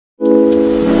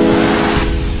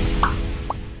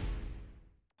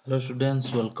Hello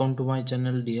students, welcome to my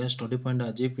channel dear study point.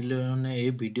 आज पिले ए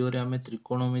video रे आमे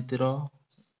त्रिकोणमितिर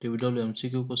TBW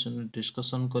MCQ क्वेश्चन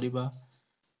डिस्कशन करिबा।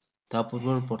 ता पूर्व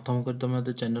प्रथम कर तुम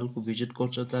यदि चैनल को विजिट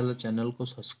करछो ताले चैनल को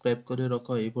सब्सक्राइब करि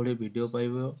रखो, ए भली वीडियो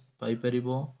पाई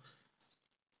परिबो।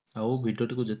 आउ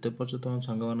वीडियो को जते परछ तुम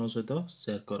संग मान सहित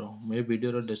शेयर करो। मे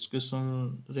वीडियो रो डिस्क्रिप्शन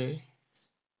रे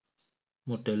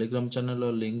मो टेलीग्राम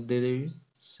चैनल लिंक दे देबी।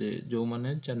 से जो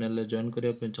माने चैनल रे जॉइन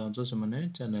करिया पे चाहछो से माने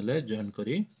चैनल रे जॉइन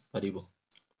करि परिबो।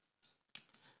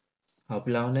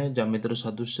 पे ज्यामितिर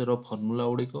सदृश्य फर्मूला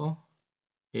गुड़िक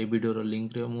ये वीडियो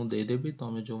लिंक रे मुझे देदेवी।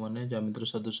 तुम जो मैंने ज्यामितिर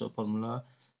सदृश्य फर्मूला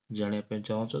जानापी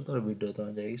चाहो तार वीडियो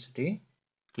तुम जाकि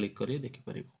क्लिक कर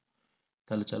देखिपर।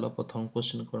 ताले चलो प्रथम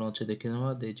क्वेश्चन कौन अच्छे देखी ना।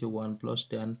 1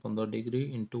 + tan 15 degree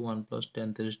into 1 +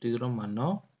 tan 30 degree मान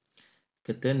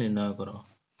केते निर्णय कर।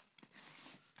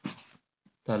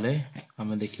 ताले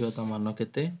आमे देखिबा ता मान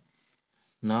केते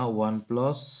ना 1 +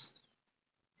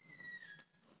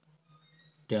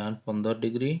 tan 15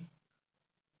 degree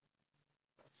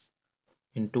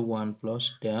into 1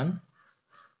 + tan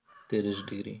 30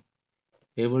 degree.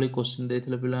 ये भली क्वेश्चन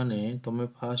देथिले पिलाने तमे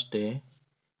फास्ट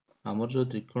आमर जो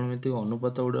त्रिकोणमितिक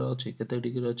अनुपात गुड़ा अच्छी केते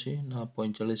डिग्री अच्छी ना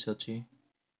 45 अच्छी,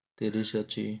 30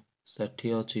 अच्छी,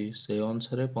 60 अच्छी। से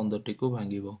अनुसार 15 टी को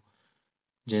भांगिबो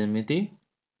जेमिति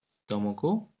तुमको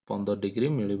 15 डिग्री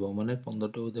मिलिबो। माने 15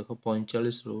 टी देखो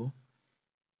 45 रु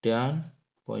tan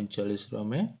 45 रु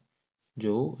आमे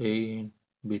जो ए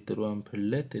भितरु हम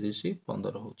फेलले 30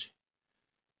 15 होची।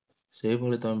 से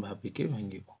भली तुम भाबिके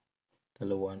भांगिबो।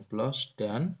 ताले 1 +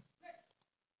 tan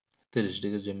 30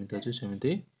 डिग्री जेमिति अछि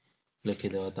सेमिति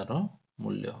लिखिदेवा तार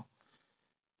मूल्य।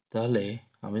 ताले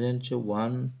आमे जानछे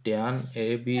 1 tan a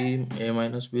b a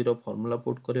 - b row formula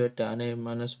put करिया। tan a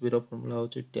 - b row formula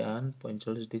होची tan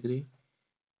 45 degree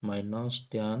minus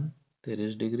tan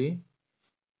 30 degree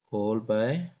whole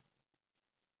bye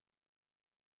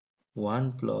 1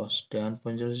 + tan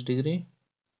 45 degree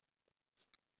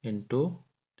into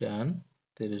tan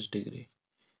 30 degree.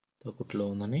 तो कुटलो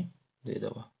उन्होंने दे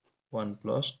दबा 1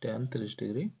 + tan 30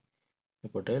 डिग्री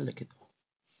एपटे लिखि दो।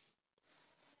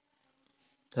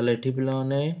 ताले एठी पिला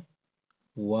माने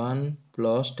 1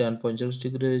 + tan 45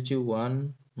 डिग्री अछि 1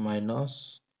 माइनस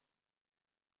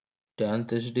tan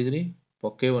 30 डिग्री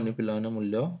पकेबनी पिला माने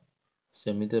मूल्य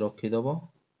सेमिति रखि दबो।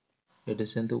 एठी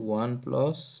Setu 1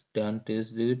 + tan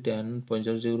 30 degree tan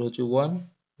 45 degree होची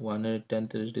 1 रे tan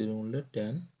 30 डिग्री मूल्य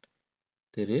tan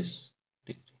 30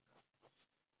 डिग्री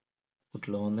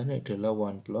कुटलो माने एठी हला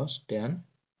 1 + tan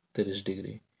 30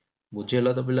 डिग्री।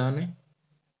 बुझियला तो पिला माने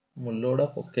मूल्य गुडा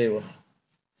पकेबो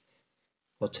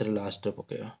पछरे लास्ट रे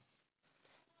पकेबा।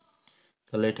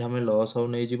 ताले एठी हमें लॉस आउ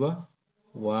नै जिबा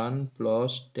 1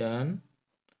 + tan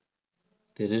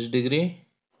 30 डिग्री।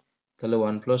 ताले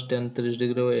 1 + tan 30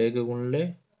 डिग्री 1 गुणले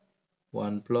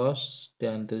 1 +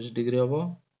 tan 30 डिग्री हबो।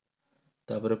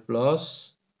 तापरे प्लस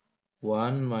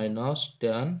 1 -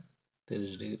 tan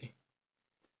 30 डिग्री।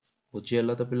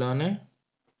 बुझियला तो पिला माने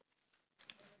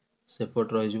सेपट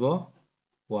रहि जिवो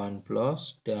 1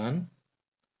 + tan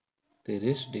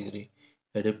 30 डिग्री।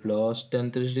 एठी plus tan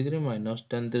 30 degree minus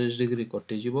tan 30 degree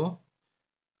कटि जिवो।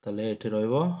 ताले एठी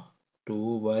रहइबो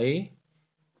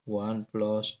 2/1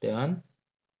 + tan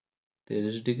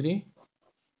 30 degree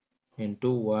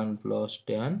into 1 +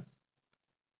 tan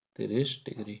 30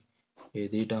 degree. ये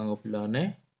दुईटा पिला ने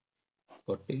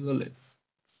कटि गले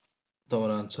तमर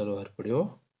आंसर बाहर पड़ियो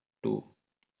 2।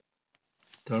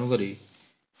 तेणु करी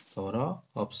तमर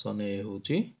ऑप्शन ए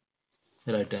होची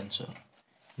right answer.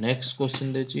 Next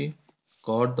question देची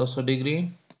cot 10 degree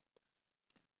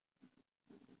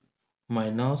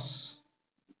minus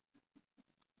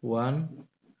 1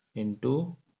 into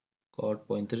cot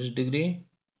 35 degree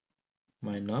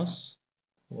minus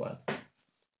 1।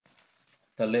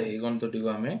 ताले ए गणितटी को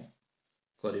आमे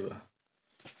करिबा।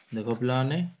 देखो पिला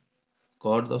माने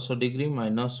cot 10 degree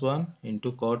minus 1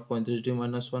 into cot 35 degree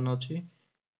minus 1 अछि।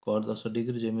 cot 10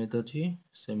 डिग्री जेमिति अछि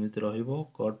सेमिति रहिबो।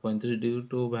 cot 35 डिग्री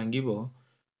टू भांगिबो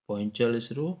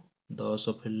 45 रु 10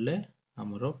 फेलले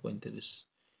हमरो 35।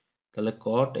 ताले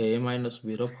cot a -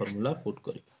 b row formula put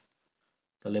करिबो।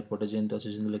 ताले एपटे जेंति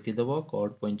अछि सेंति लिखि दबो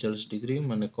cot 45 डिग्री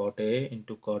माने cot a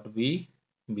into cot b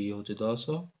b होची 10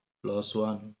 plus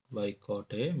 1 bye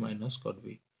cot a minus cot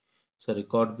b sorry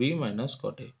cot b minus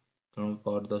cot a। तेणु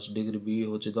cot 10 डिग्री b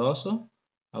होची 10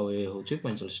 आ a होची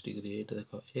 45 डिग्री। एटा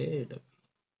देखो a एटा b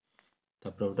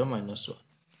तापर ओटा माइनस 1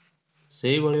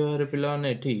 सेही भली भाबरे पिला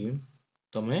माने एठी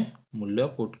तमे मूल्य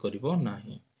पुट करिवो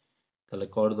नाही। ताले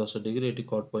cot 10 डिग्री एठी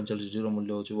cot 45 डिग्री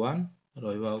मूल्य होची 1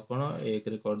 रहिबा कोन 1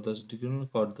 रे cot 10 degree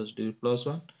cot 10 degree plus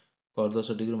 1 cot 10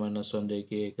 degree minus 1 रे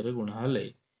 1 रे गुणा हले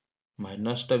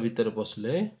माइनस टा भीतर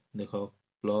पसले देखो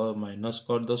प्लस माइनस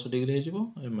कट 10 डिग्री हो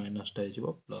माइनसटा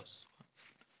हो प्लस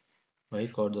भाई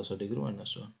कट 10 डिग्री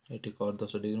 -1 ये कट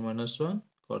 10 डिग्री -1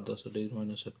 कट 10 डिग्री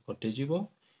 -1 कटिज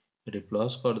ये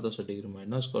plus cut 10 degree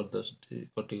minus cut 10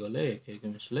 कटिगले 1 1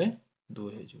 मिसले 2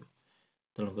 हो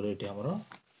तेणुकर ये आमर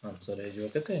आंसर हो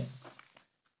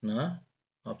ना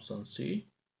ऑप्शन सी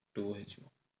 2 हो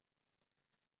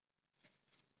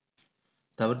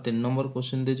तापर 3 नंबर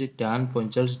क्वेश्चन देछि tan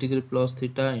 45 degree plus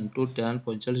theta into tan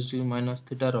 45 degree minus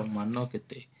theta rho मान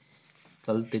केते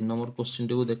ताल 3 नंबर क्वेश्चन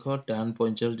टी को देखो tan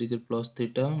 45 डिग्री प्लस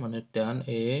थीटा माने tan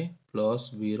a प्लस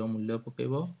b रो मूल्य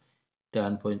पकेबो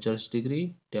tan 45 degree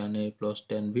tan a plus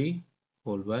tan b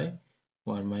whole bye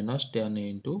 1 minus tan a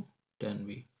into tan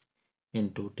b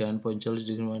into tan 45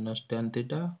 degree minus tan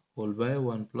theta whole bye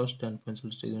 1 plus tan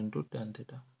 45 degree into tan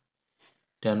theta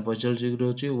tan 45 degree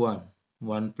होची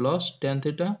 1 plus tan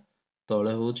theta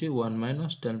तले होची 1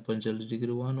 minus tan 45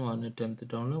 degree 1 tan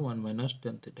theta होले 1 minus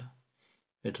tan theta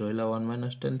eight रहिला 1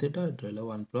 minus tan theta eight रहिला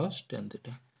 1 plus tan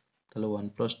theta ताले 1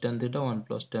 plus tan theta 1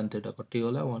 plus tan theta कटि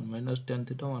गला 1 minus tan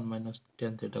theta 1 minus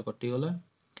tan theta कटि गला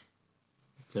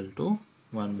इक्वल टू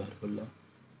 1 बाहर पड़ला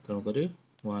तेणु करी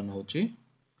 1 होची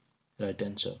राइट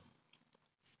आंसर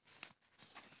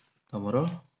हमरो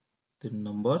 3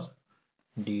 नंबर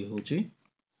डी होची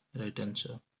राइट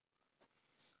आंसर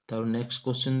तार नेक्स्ट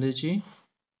क्वेश्चन देछि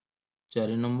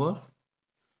 4 number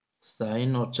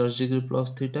sin 48 degree plus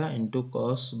theta into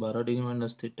cos 12 degree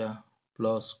minus theta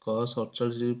plus cos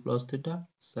 48 degree plus theta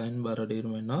sin 12 degree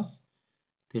minus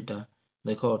theta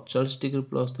देखो 48 डिग्री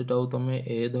प्लस थीटा को तुम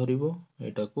a धरिबो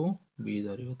एटा को b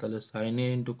धरिबो ताले sin a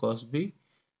into cos b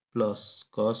plus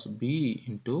cos b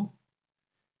into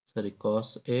sorry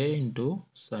cos a into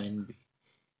sin b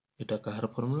Etah Kahar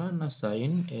formula ना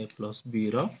sin a plus b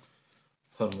row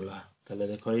formula ताले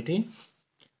देखो एठी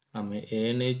आमे a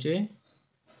नेचे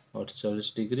 48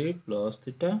 degree plus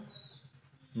theta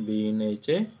b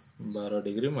नेचे 12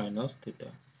 degree minus theta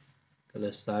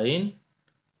ताले sin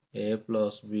a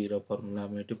plus b row formula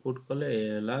आमे एठी put कले a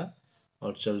हला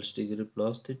 48 degree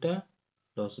plus theta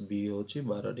plus b होची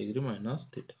 12 degree minus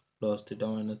theta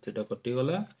minus theta कटि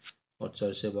गला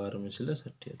 48 से 12 मिसले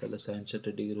 60 ताले sin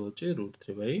 60 डिग्री होची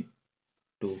 √3/2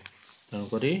 तेणु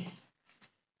करी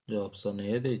जो ऑप्शन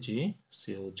ए देछि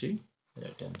सी होची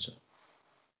राइट आंसर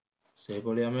से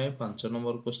भली आमे 5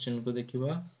 नंबर क्वेश्चन को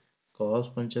देखिबा cos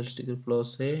 45 degree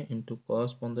plus a into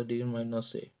cos 15 degree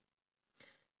minus a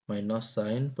minus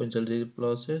sin 45 degree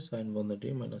plus a sin 15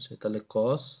 degree minus a ताले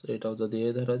cos एटा जदी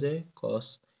a धरा जाए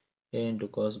cos a into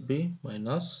cos b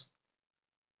minus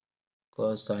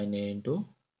cos sin a into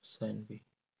sin b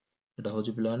एटा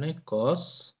होची पिलाने cos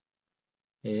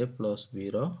a plus b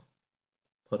row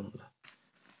formula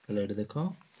ताले एटा देखो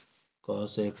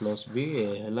cos a plus b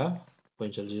a हला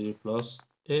 45 degree plus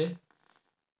a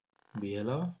b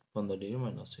हला 15 degree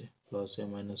minus a plus a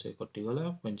minus a कटि गला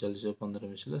 45 से 15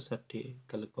 मिसले 60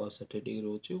 ताले cos 60 डिग्री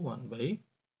होची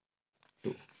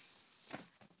 1/2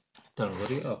 तेणु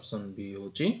करी ऑप्शन बी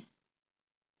होची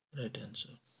राइट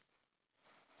आंसर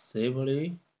से भली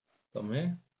तमे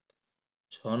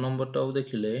 6 नंबर टा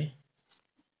देखिले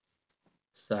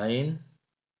sin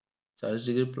 40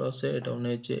 degree plus a Etah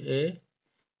नेचे a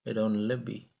एटा नेले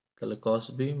b ताले cos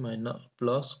b minus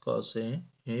plus cos a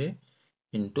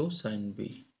into sin b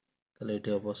ताले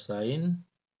एठी हबो sin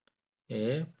a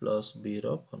plus b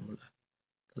row formula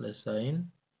ताले sin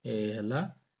a हला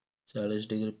 40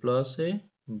 डिग्री प्लस a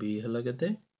b हला केते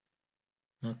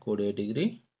 20 degree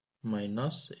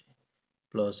minus a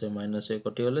plus a minus a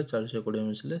कटि गले 40 से 20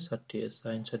 मिसले 60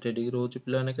 sin 60 डिग्री होची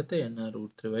पिलाने केते ना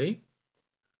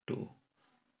 √3/2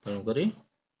 तेणु करी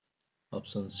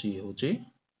ऑप्शन सी होची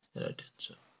राइट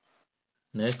आंसर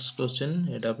नेक्स्ट क्वेश्चन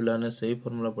एटा पिलाने सही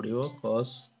फार्मूला पड़िबो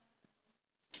cos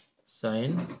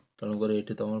sin तेणु करी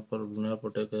एठी तमर फार्मूला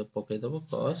पके दबो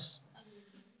cos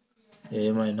a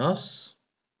माइनस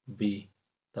b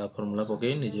ता फार्मूला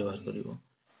पके निजे बाहर करिवो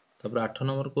तापर 8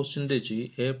 नंबर क्वेश्चन देछि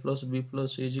a plus b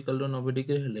plus c is equal to 90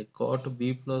 degree हेले cot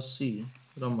b प्लस c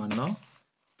रो मान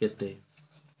केते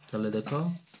ताले देखो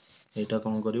एटा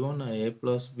कोन करिवो ना a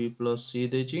plus b plus c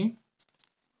देछि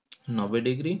 90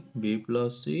 degree b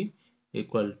plus c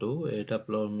equal to Etah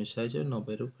plus मिसाइ जे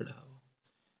 90 रु फेडा हो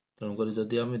तेणु करी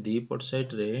जदी आमे दी पट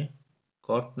साइड रे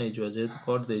cot नै जो जे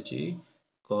cot देछि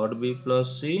cot b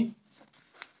plus c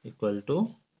equal to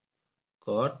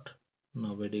cot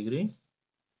 90 degree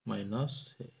minus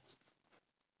a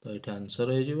तो एटा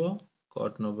आंसर हे जिवो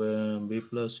cot 90 b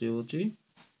प्लस c होची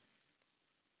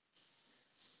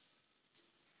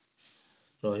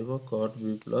रहिबो cot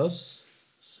b प्लस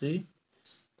c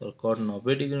तो cot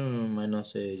 90 डिग्री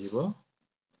माइनस a हे जिवो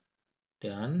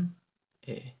tan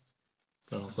a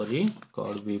तेणु करी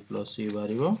cot b plus c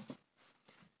बाहर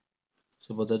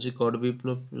से पचार cot b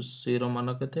plus c रो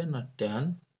मान केते ना tan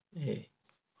a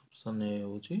ऑप्शन ए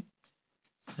होची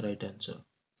right answer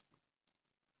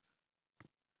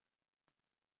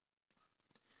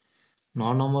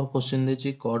 9 number question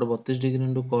देची cot 32 degree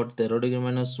into cot 13 degree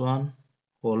minus 1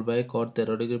 whole bye cot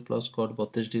 13 degree plus cot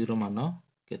 32 degree रो मान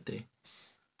केते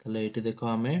तले एठी देखो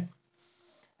हमें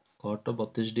cot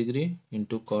 32 degree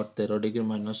into cot 13 degree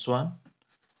minus 1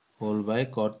 whole bye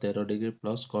cot 13 degree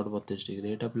plus cot 32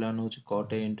 degree एटा plan होची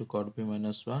cot a into cot b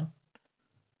minus 1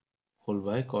 whole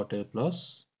bye cot a plus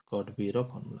cot b row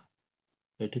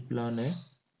formula एठी plan है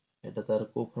एटा तार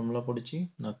को फार्मूला पड़िची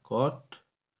ना cot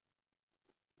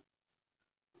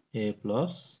a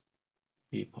plus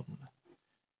b formula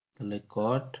तले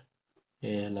cot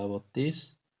a हला 32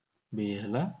 b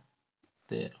हला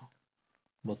 13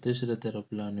 32 रे 13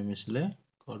 प्लान मिसले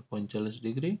cot 45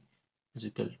 degree is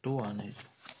equal to 1 है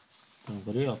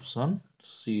तेणुकरी ऑप्शन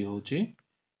सी होची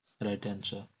राइट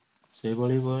आंसर से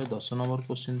भली भाव 10 number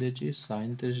question देची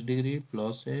sin 30 degree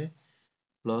plus ए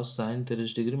प्लस sin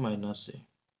 30 डिग्री माइनस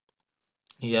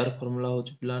ए यार फार्मूला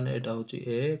होची प्लान एटा होची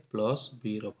ए plus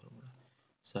B row formula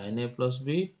sin a plus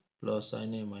b plus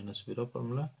sin a minus b row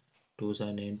formula 2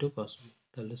 sin a into cos b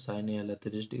ताले sin a हला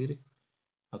 30 degree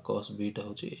आ cos b टा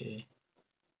होची a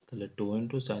ताले 2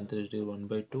 into sin 30 degree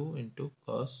 1/2 into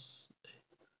cos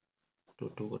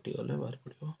 2 कटी गले बाहर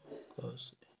पड़ियो cos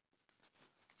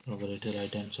तेणुकर एठी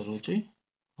राइट आंसर होची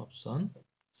ऑप्शन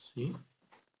सी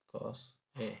cos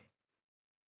a